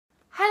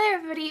Hello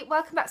everybody,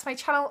 welcome back to my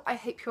channel. I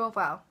hope you're all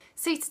well.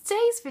 So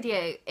today's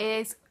video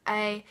is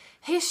a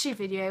history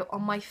video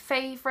on my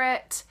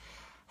favourite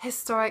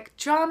historic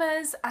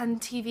dramas and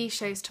TV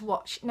shows to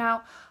watch.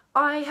 Now,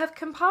 I have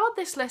compiled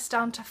this list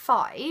down to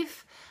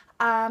 5,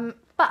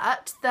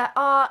 but there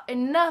are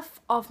enough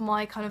of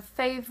my kind of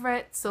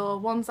favourites or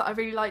ones that I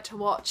really like to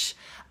watch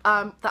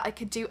that I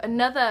could do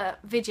another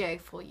video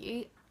for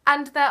you.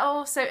 And there are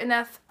also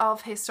enough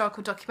of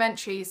historical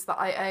documentaries that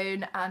I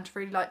own and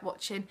really like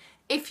watching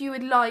if you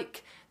would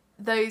like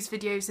those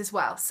videos as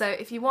well. So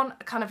if you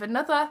want kind of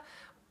another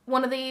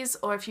one of these,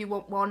 or if you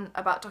want one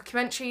about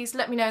documentaries,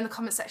 let me know in the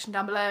comment section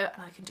down below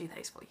and I can do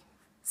those for you.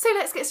 So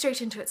let's get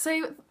straight into it.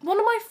 So one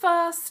of my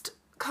first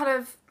kind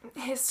of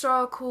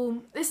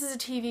historical, this is a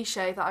TV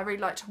show that I really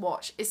like to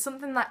watch, is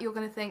something that you're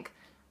going to think,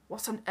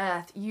 what on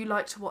earth, you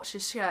like to watch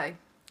this show?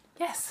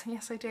 Yes,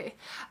 I do.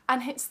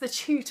 And it's The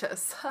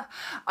Tudors.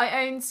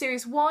 I own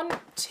series 1,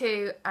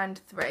 2 and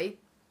 3.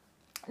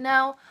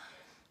 Now,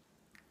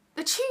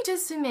 The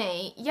Tudors for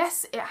me,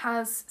 yes, it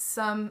has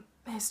some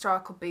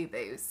historical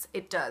boo-boos,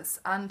 it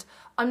does, and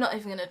I'm not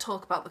even going to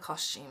talk about the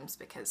costumes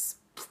because...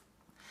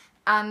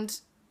 And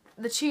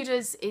The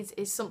Tudors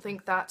is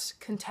something that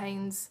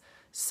contains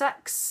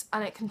sex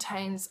and it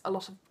contains a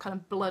lot of kind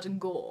of blood and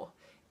gore.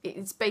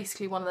 It's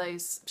basically one of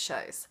those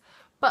shows.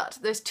 But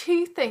there's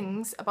 2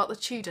 things about The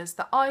Tudors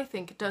that I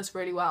think it does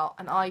really well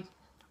and I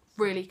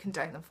really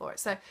condone them for it.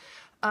 So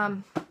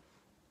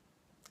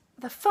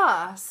the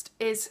first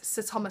is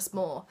Sir Thomas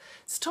More.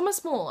 Sir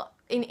Thomas More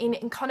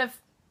in kind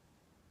of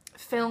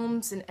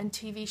films and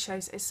TV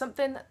shows is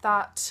something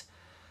that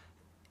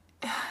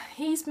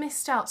he's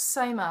missed out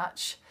so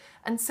much,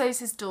 and so's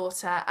his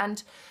daughter,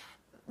 and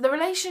the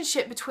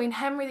relationship between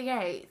Henry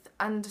VIII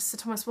and Sir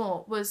Thomas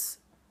More was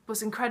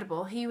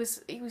incredible. He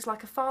was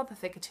like a father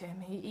figure to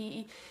him.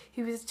 He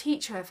was a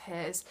teacher of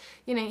his.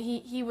 You know,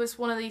 he was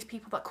one of these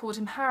people that called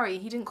him Harry.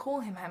 He didn't call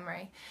him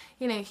Henry.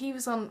 You know, he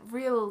was on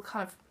real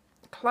kind of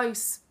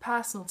close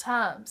personal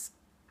terms.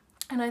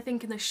 And I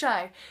think in the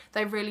show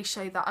they really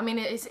show that. I mean,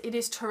 it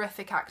is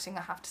terrific acting,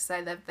 I have to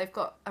say. They've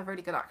got a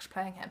really good actor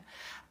playing him,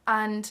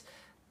 and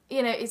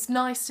you know, it's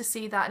nice to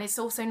see that, and it's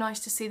also nice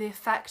to see the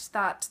effect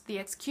that the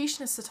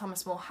execution of Sir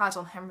Thomas More had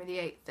on Henry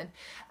VIII,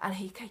 and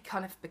he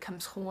kind of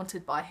becomes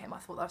haunted by him. I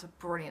thought that was a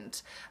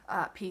brilliant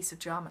piece of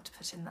drama to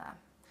put in there.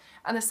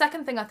 And the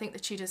second thing I think The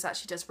Tudors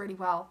actually does really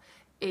well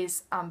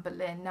is Anne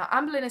Boleyn. Now,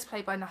 Anne Boleyn is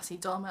played by Natalie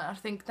Dormer, and I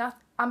think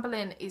that Anne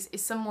Boleyn is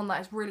someone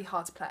that is really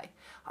hard to play.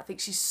 I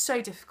think she's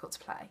so difficult to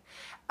play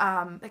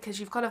because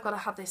you've got to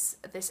have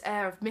this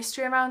air of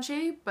mystery around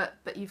you, but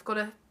you've got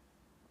to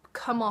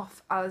come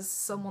off as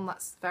someone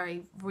that's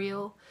very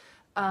real,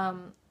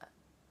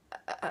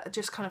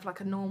 just kind of like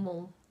a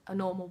normal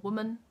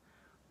woman,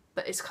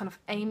 but is kind of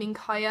aiming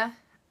higher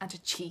and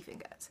achieving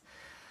it.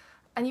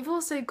 And you've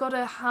also got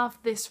to have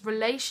this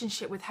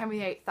relationship with Henry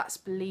VIII that's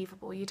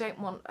believable. You don't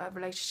want a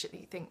relationship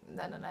that you think,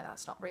 no,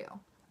 that's not real.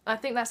 And I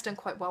think that's done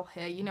quite well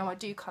here. You know, I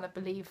do kind of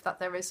believe that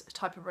there is a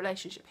type of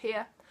relationship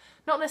here.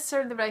 Not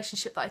necessarily the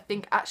relationship that I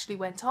think actually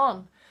went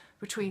on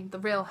between the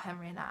real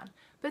Henry and Anne,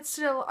 but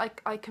still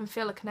I can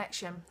feel a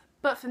connection.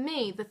 But for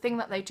me, the thing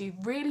that they do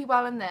really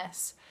well in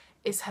this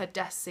is her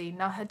death scene.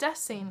 Now, her death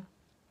scene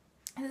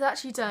is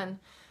actually done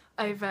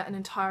over an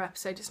entire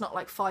episode. It's not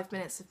like 5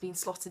 minutes have been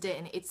slotted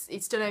in.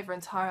 It's done over an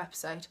entire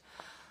episode.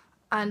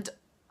 And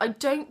I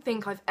don't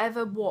think I've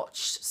ever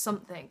watched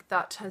something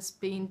that has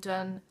been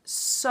done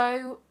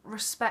so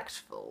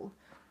respectful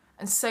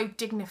and so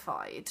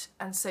dignified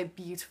and so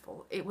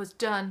beautiful. It was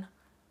done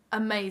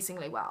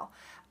amazingly well.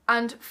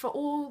 And for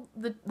all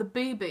the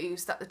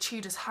boo-boos that the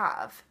Tudors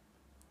have,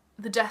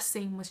 the death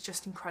scene was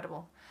just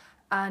incredible.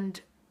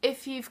 And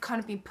if you've kind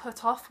of been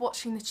put off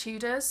watching the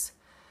Tudors,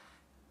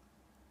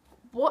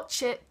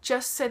 watch it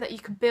just so that you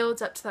can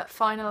build up to that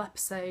final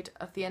episode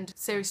of the end of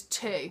series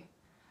 2,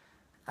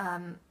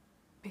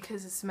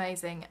 because it's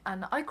amazing.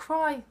 And I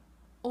cry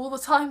all the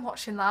time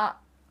watching that,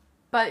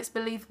 but it's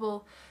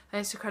believable and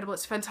it's incredible.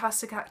 It's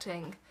fantastic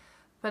acting,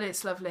 but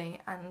it's lovely,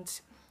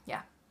 and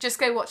yeah, just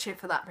go watch it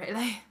for that,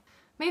 really.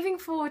 Moving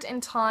forward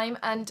in time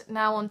and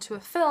now onto a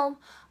film,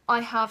 I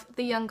have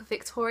The Young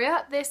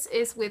Victoria. This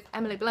is with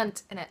Emily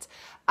Blunt in it,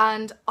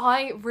 and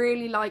I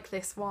really like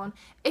this one.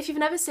 If you've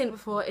never seen it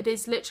before, it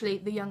is literally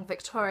The Young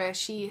Victoria.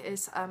 She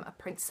is a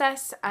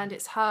princess, and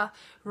it's her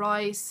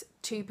rise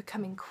to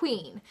becoming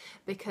queen,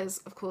 because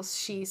of course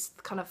she's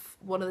kind of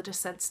one of the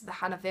descendants of the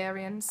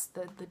Hanoverians,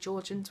 the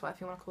Georgians, whatever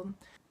you want to call them.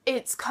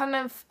 It's kind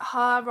of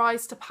her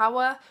rise to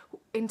power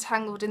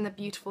entangled in the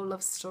beautiful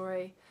love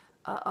story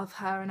of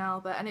her and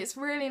Albert, and it's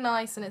really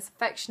nice and it's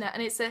affectionate,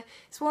 and it's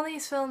one of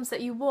these films that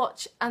you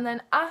watch and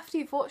then after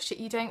you've watched it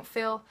you don't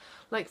feel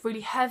like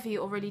really heavy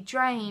or really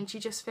drained.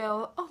 You just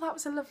feel, oh, that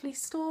was a lovely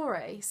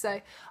story.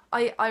 So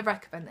I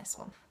recommend this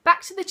one.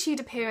 Back to the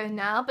Tudor period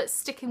now, but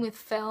sticking with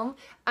film,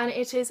 and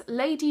it is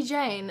Lady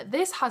Jane.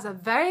 This has a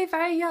very,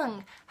 very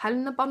young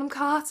Helena Bonham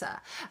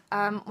Carter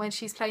when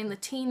she's playing the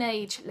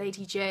teenage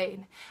Lady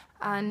Jane,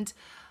 and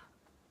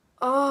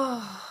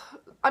oh,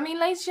 I mean,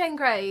 Lady Jane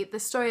Grey, the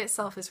story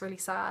itself is really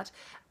sad,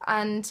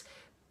 and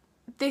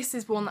this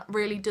is one that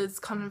really does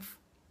kind of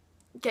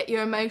get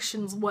your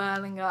emotions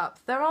whirling up.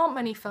 There aren't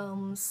many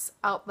films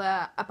out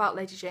there about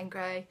Lady Jane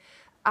Grey,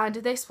 and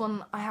this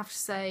one, I have to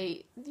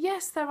say,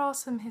 yes, there are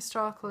some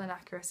historical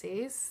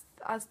inaccuracies,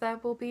 as there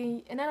will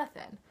be in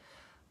anything,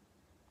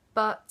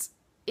 but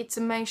it's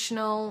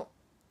emotional,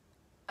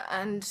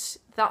 and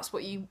that's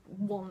what you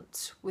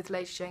want with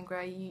Lady Jane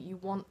Grey. You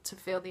want to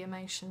feel the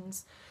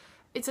emotions.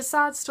 It's a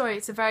sad story,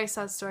 it's a very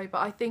sad story, but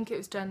I think it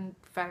was done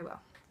very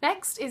well.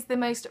 Next is the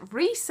most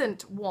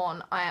recent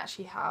one I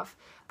actually have,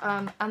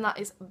 and that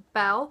is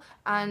Belle,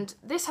 and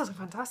this has a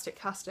fantastic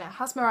cast in it. It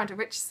has Miranda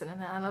Richardson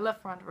in it, and I love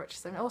Miranda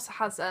Richardson. It also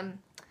has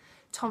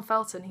Tom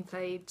Felton, who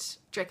played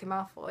Draco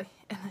Malfoy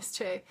in this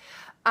too.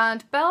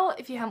 And Belle,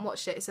 if you haven't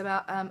watched it, is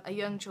about a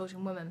young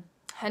Georgian woman.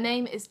 Her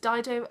name is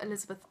Dido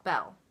Elizabeth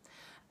Bell,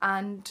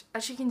 and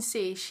as you can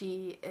see,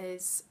 she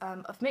is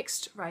of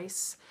mixed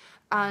race,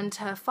 and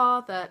her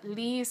father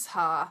leaves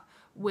her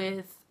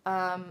with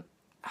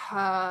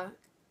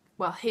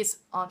his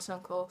aunt and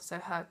uncle, so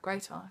her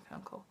great aunt and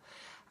uncle.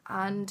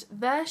 And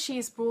there she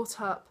is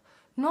brought up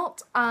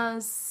not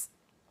as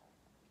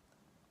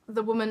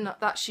the woman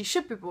that she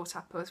should be brought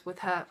up as, with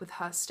her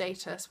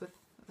status, with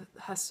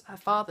her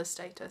father's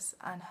status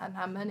and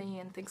her money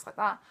and things like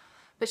that,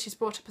 but she's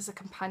brought up as a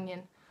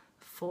companion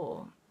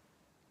for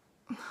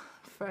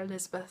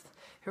Elizabeth,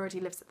 who already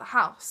lives at the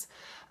house.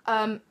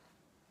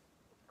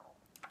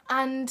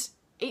 And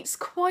it's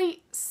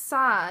quite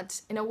sad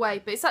in a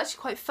way, but it's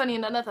actually quite funny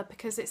in another,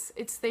 because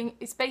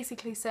it's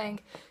basically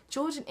saying,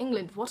 George in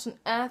England, what on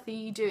earth are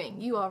you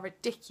doing? You are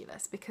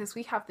ridiculous, because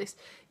we have this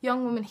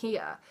young woman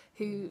here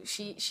who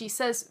she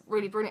says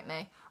really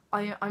brilliantly,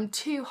 I'm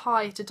too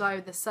high to die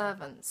with the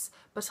servants,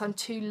 but I'm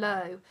too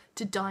low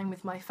to dine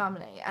with my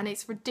family. And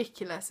it's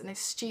ridiculous and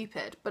it's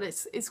stupid, but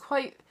it's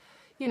quite,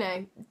 you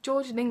know,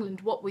 George in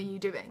England, what were you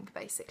doing,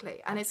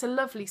 basically? And it's a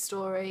lovely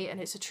story and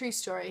it's a true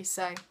story,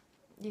 so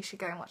you should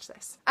go and watch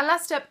this. And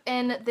last up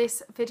in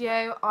this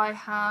video, I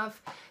have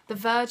The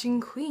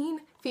Virgin Queen,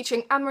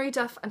 featuring Anne-Marie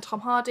Duff and Tom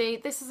Hardy.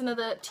 This is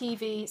another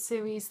TV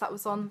series that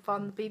was on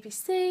the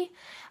BBC,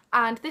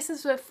 and this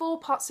is a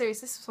 4-part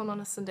series. This was on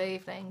a Sunday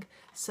evening,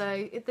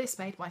 so this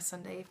made my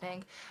Sunday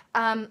evening.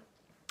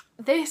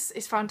 This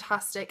is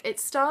fantastic. It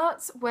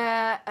starts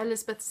where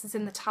Elizabeth is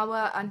in the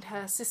Tower and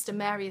her sister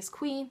Mary is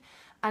queen,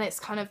 and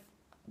it's kind of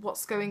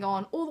what's going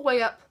on all the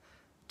way up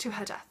to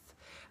her death.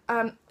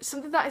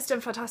 Something that is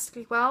done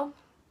fantastically well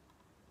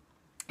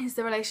is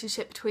the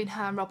relationship between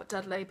her and Robert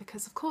Dudley,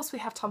 because of course we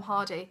have Tom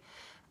Hardy,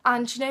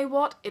 and you know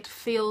what, it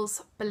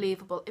feels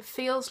believable. It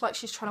feels like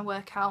she's trying to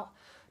work out,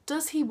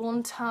 does he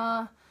want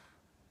her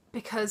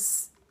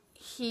because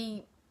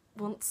he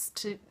wants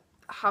to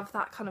have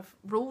that kind of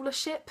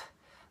rulership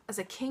as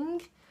a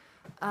king?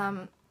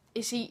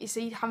 Is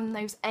he having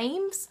those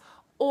aims,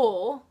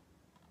 or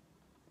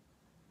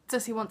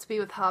does he want to be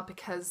with her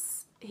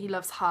because he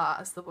loves her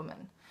as the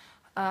woman?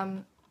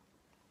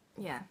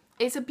 Yeah,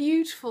 it's a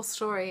beautiful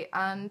story,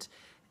 and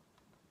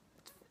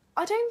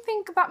I don't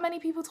think that many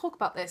people talk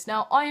about this.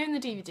 Now, I own the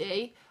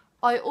DVD,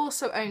 I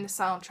also own the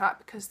soundtrack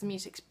because the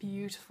music's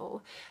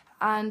beautiful,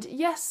 and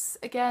yes,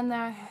 again,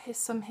 there are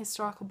some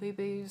historical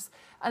boo-boos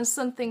and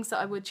some things that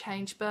I would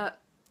change, but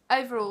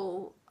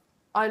overall,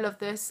 I love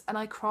this, and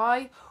I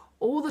cry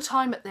all the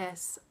time at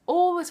this,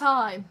 all the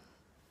time.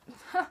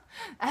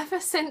 Ever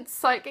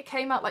since like it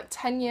came out like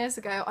 10 years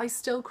ago, I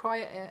still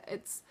cry at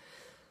it.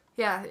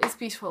 Yeah, it's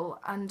beautiful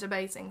and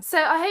amazing. So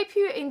I hope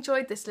you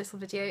enjoyed this little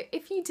video.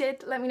 If you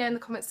did, let me know in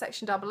the comments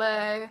section down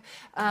below.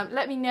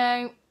 Let me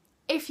know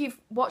if you've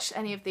watched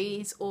any of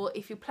these, or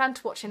if you plan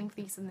to watch any of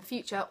these in the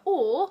future,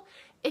 or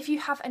if you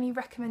have any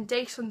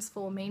recommendations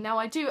for me. Now,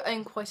 I do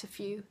own quite a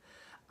few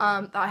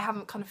that I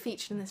haven't kind of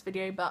featured in this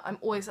video, but I'm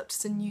always up to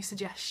some new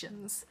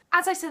suggestions.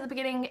 As I said at the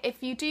beginning,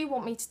 if you do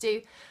want me to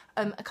do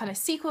a kind of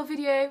sequel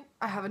video,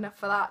 I have enough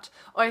for that.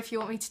 Or if you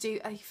want me to do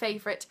a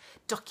favourite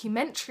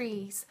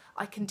documentaries,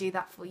 I can do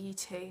that for you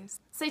too.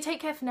 So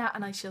take care for now,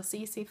 and I shall see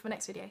you soon for my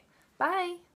next video. Bye!